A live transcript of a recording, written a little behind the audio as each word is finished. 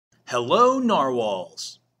Hello,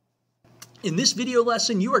 narwhals! In this video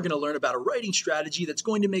lesson, you are going to learn about a writing strategy that's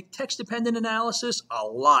going to make text-dependent analysis a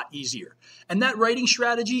lot easier. And that writing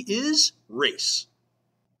strategy is RACE.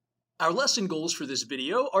 Our lesson goals for this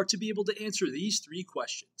video are to be able to answer these three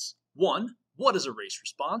questions. 1. What is a RACE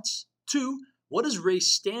response? 2. What does RACE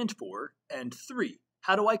stand for? And 3.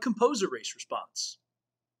 How do I compose a RACE response?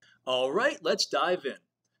 All right, let's dive in.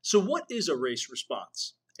 So what is a RACE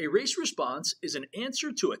response? A RACE response is an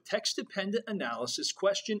answer to a text-dependent analysis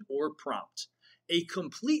question or prompt. A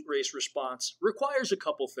complete RACE response requires a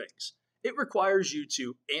couple things. It requires you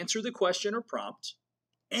to answer the question or prompt,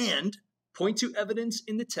 and point to evidence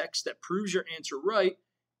in the text that proves your answer right,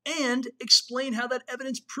 and explain how that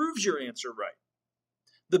evidence proves your answer right.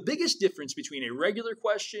 The biggest difference between a regular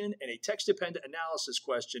question and a text-dependent analysis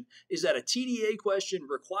question is that a TDA question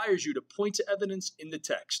requires you to point to evidence in the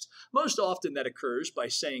text. Most often that occurs by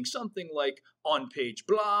saying something like, on page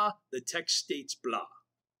blah, the text states blah.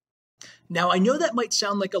 Now I know that might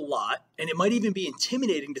sound like a lot, and it might even be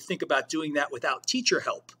intimidating to think about doing that without teacher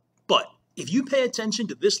help. But if you pay attention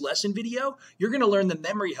to this lesson video, you're going to learn the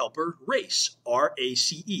memory helper RACE,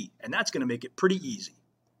 R-A-C-E, and that's going to make it pretty easy.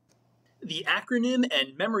 The acronym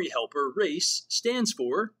and memory helper RACE stands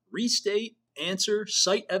for Restate, Answer,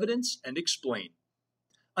 Cite Evidence, and Explain.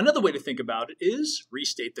 Another way to think about it is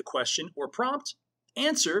restate the question or prompt,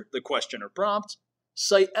 answer the question or prompt,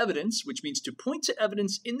 cite evidence, which means to point to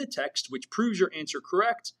evidence in the text which proves your answer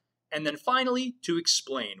correct, and then finally to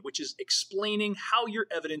explain, which is explaining how your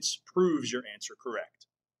evidence proves your answer correct.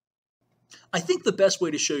 I think the best way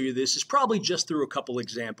to show you this is probably just through a couple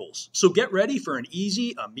examples. So get ready for an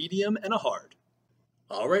easy, a medium, and a hard.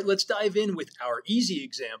 All right, let's dive in with our easy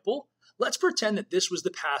example. Let's pretend that this was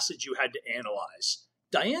the passage you had to analyze.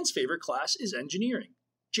 Diane's favorite class is engineering.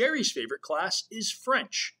 Jerry's favorite class is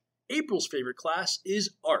French. April's favorite class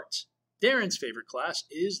is art. Darren's favorite class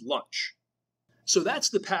is lunch. So that's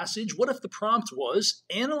the passage. What if the prompt was,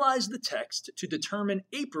 analyze the text to determine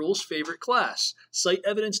April's favorite class. Cite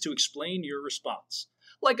evidence to explain your response.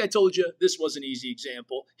 Like I told you, this was an easy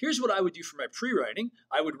example. Here's what I would do for my pre-writing.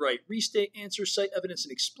 I would write restate, answer, cite evidence,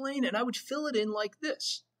 and explain, and I would fill it in like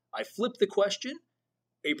this. I flip the question.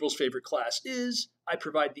 April's favorite class is. I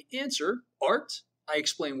provide the answer, art. I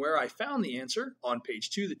explain where I found the answer. On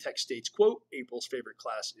page 2, the text states, quote, April's favorite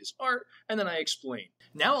class is art, and then I explain.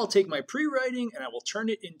 Now I'll take my pre-writing and I will turn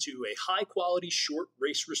it into a high-quality short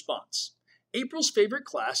RACE response. April's favorite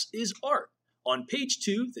class is art. On page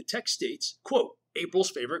 2, the text states, quote,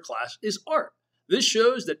 April's favorite class is art. This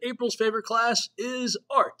shows that April's favorite class is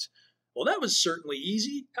art. Well, that was certainly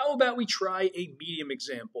easy. How about we try a medium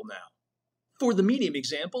example now? For the medium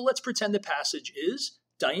example, let's pretend the passage is,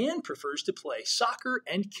 Diane prefers to play soccer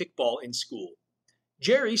and kickball in school.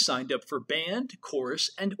 Jerry signed up for band,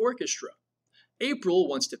 chorus, and orchestra. April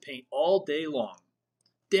wants to paint all day long.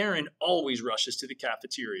 Darren always rushes to the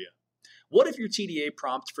cafeteria. What if your TDA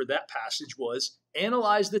prompt for that passage was,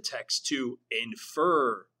 analyze the text to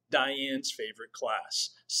infer Diane's favorite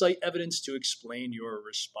class. Cite evidence to explain your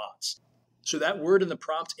response. So that word in the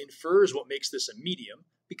prompt, infer, is what makes this a medium,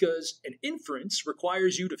 because an inference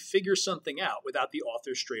requires you to figure something out without the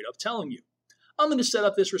author straight up telling you. I'm going to set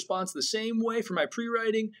up this response the same way for my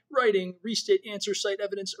pre-writing, writing, restate, answer, cite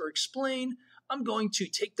evidence, or explain. I'm going to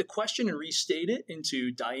take the question and restate it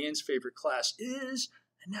into Diane's favorite class is,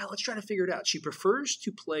 and now let's try to figure it out. She prefers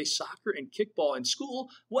to play soccer and kickball in school.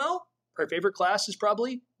 Well, her favorite class is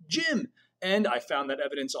probably gym. And I found that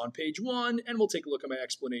evidence on page 1, and we'll take a look at my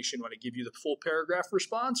explanation when I give you the full paragraph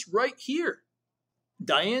response right here.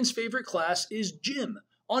 Diane's favorite class is gym.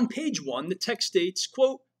 On page 1, the text states,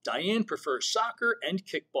 quote, Diane prefers soccer and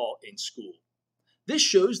kickball in school. This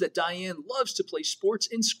shows that Diane loves to play sports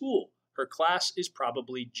in school. Her class is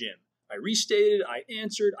probably gym. I restated, I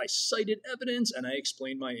answered, I cited evidence, and I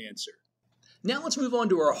explained my answer. Now let's move on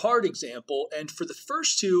to our hard example, and for the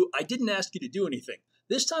first two, I didn't ask you to do anything.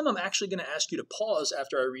 This time I'm actually going to ask you to pause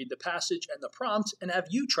after I read the passage and the prompt and have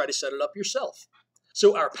you try to set it up yourself.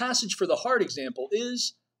 So our passage for the hard example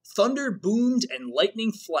is, thunder boomed and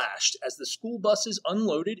lightning flashed as the school buses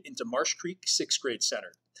unloaded into Marsh Creek 6th grade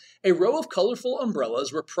center. A row of colorful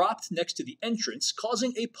umbrellas were propped next to the entrance,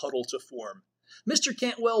 causing a puddle to form. Mr.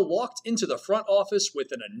 Cantwell walked into the front office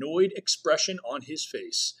with an annoyed expression on his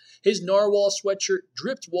face. His narwhal sweatshirt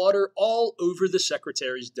dripped water all over the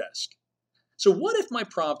secretary's desk. So what if my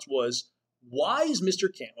prompt was, why is Mr.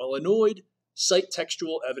 Cantwell annoyed? Cite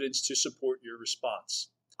textual evidence to support your response.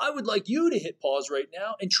 I would like you to hit pause right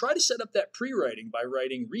now and try to set up that pre-writing by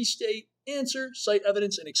writing restate, answer, cite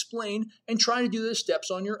evidence, and explain, and try to do the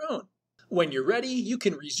steps on your own. When you're ready, you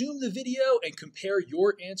can resume the video and compare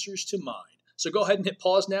your answers to mine. So go ahead and hit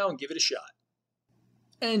pause now and give it a shot.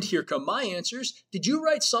 And here come my answers. Did you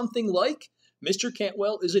write something like, Mr.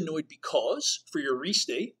 Cantwell is annoyed because, for your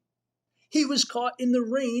restate, he was caught in the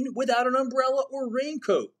rain without an umbrella or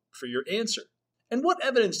raincoat, for your answer? And what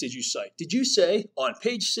evidence did you cite? Did you say, on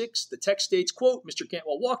page 6, the text states, quote, Mr.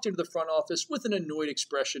 Cantwell walked into the front office with an annoyed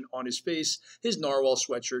expression on his face. His narwhal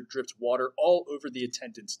sweatshirt dripped water all over the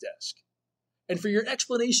attendant's desk. And for your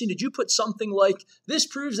explanation, did you put something like, this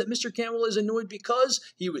proves that Mr. Cantwell is annoyed because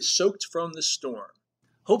he was soaked from the storm?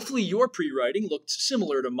 Hopefully your pre-writing looked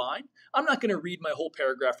similar to mine. I'm not going to read my whole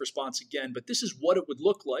paragraph response again, but this is what it would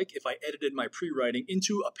look like if I edited my pre-writing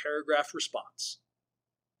into a paragraph response.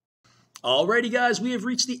 Alrighty guys, we have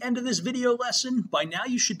reached the end of this video lesson. By now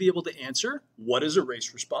you should be able to answer, what is a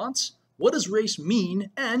race response? What does race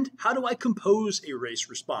mean? And how do I compose a race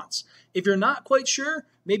response? If you're not quite sure,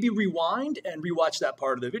 maybe rewind and rewatch that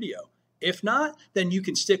part of the video. If not, then you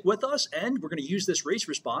can stick with us and we're going to use this race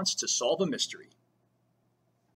response to solve a mystery.